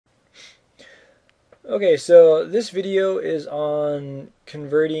Okay, so this video is on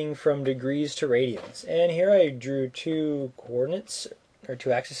converting from degrees to radians. And here I drew two coordinates, or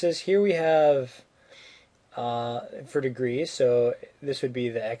two axes. Here we have for degrees, so this would be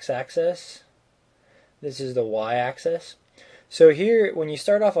the x-axis. This is the y-axis. So here, when you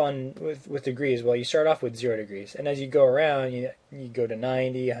start off with degrees, well, you start off with 0 degrees. And as you go around, you go to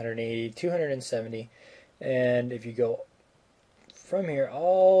 90, 180, 270. And if you go from here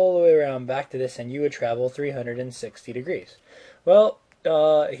all the way around back to this end, you would travel 360 degrees. Well,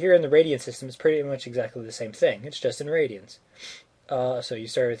 here in the radian system, it's pretty much exactly the same thing. It's just in radians. So you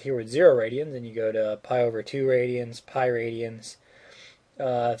start here with 0 radians, and you go to pi over 2 radians, pi radians,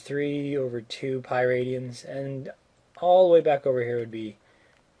 3 over 2 pi radians, and all the way back over here would be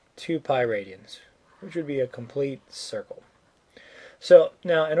 2 pi radians, which would be a complete circle. So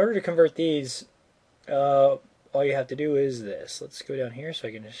now, in order to convert these, all you have to do is this. Let's go down here so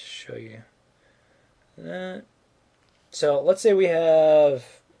I can just show you that. So let's say we have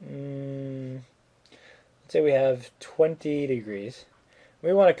 20 degrees.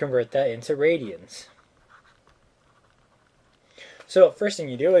 We want to convert that into radians. So first thing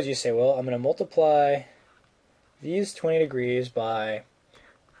you do is you say, well, I'm going to multiply these 20 degrees by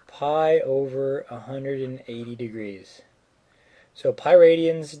pi over 180 degrees. So pi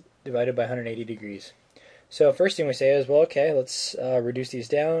radians divided by 180 degrees. So first thing we say is, well, okay, let's reduce these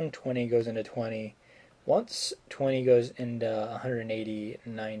down. 20 goes into 20 once. 20 goes into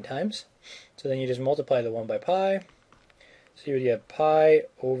 189 times. So then you just multiply the 1 by pi. So you would get pi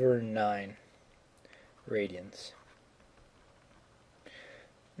over 9 radians.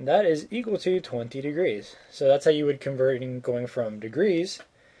 And that is equal to 20 degrees. So that's how you would convert going from degrees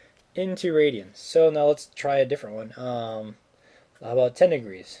into radians. So now let's try a different one. How about 10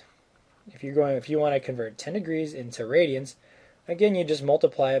 degrees? If you want to convert 10 degrees into radians, again, you just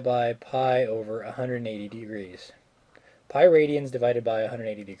multiply it by pi over 180 degrees. Pi radians divided by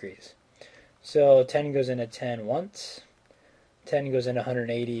 180 degrees. So 10 goes into 10 once. 10 goes into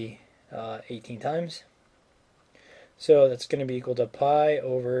 180 18 times. So that's going to be equal to pi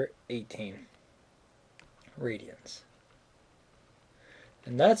over 18 radians.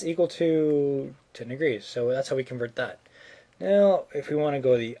 And that's equal to 10 degrees. So that's how we convert that. Now, if we want to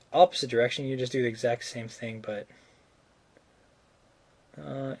go the opposite direction, you just do the exact same thing, but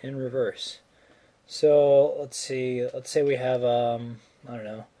in reverse. So let's see. Let's say we have I don't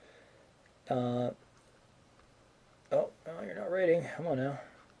know. Oh, no, you're not writing. Come on now.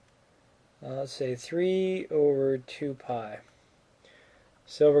 Let's say 3 over 2 pi.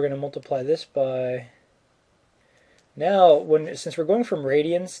 So we're going to multiply this by. Now, since we're going from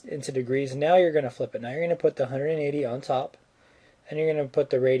radians into degrees, now you're going to flip it. Now you're going to put the 180 on top, and you're going to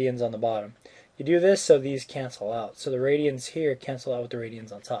put the radians on the bottom. You do this so these cancel out. So the radians here cancel out with the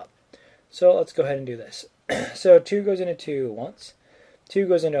radians on top. So let's go ahead and do this. So 2 goes into 2 once. 2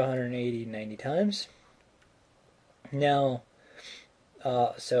 goes into 180 90 times. Now,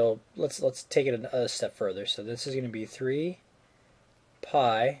 so let's take it a step further. So this is going to be 3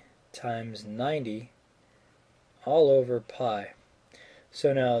 pi times 90 all over pi.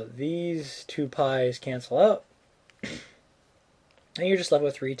 So now these two pi's cancel out, and you're just left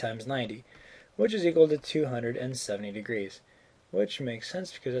with 3 times 90, which is equal to 270 degrees, which makes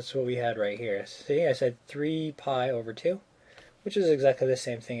sense because that's what we had right here. See, I said 3 pi over 2, which is exactly the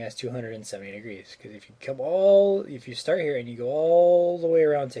same thing as 270 degrees. Because if you start here and you go all the way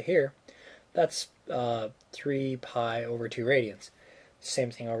around to here, that's 3 pi over 2 radians.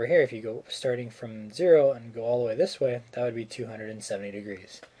 Same thing over here. If you go starting from 0 and go all the way this way, that would be 270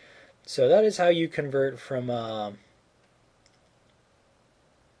 degrees. So that is how you convert from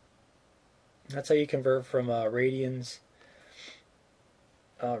radians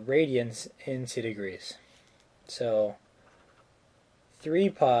into degrees. So 3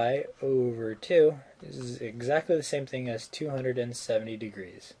 pi over 2 is exactly the same thing as 270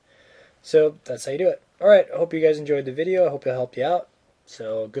 degrees. So that's how you do it. Alright, I hope you guys enjoyed the video. I hope it helped you out.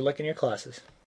 So good luck in your classes.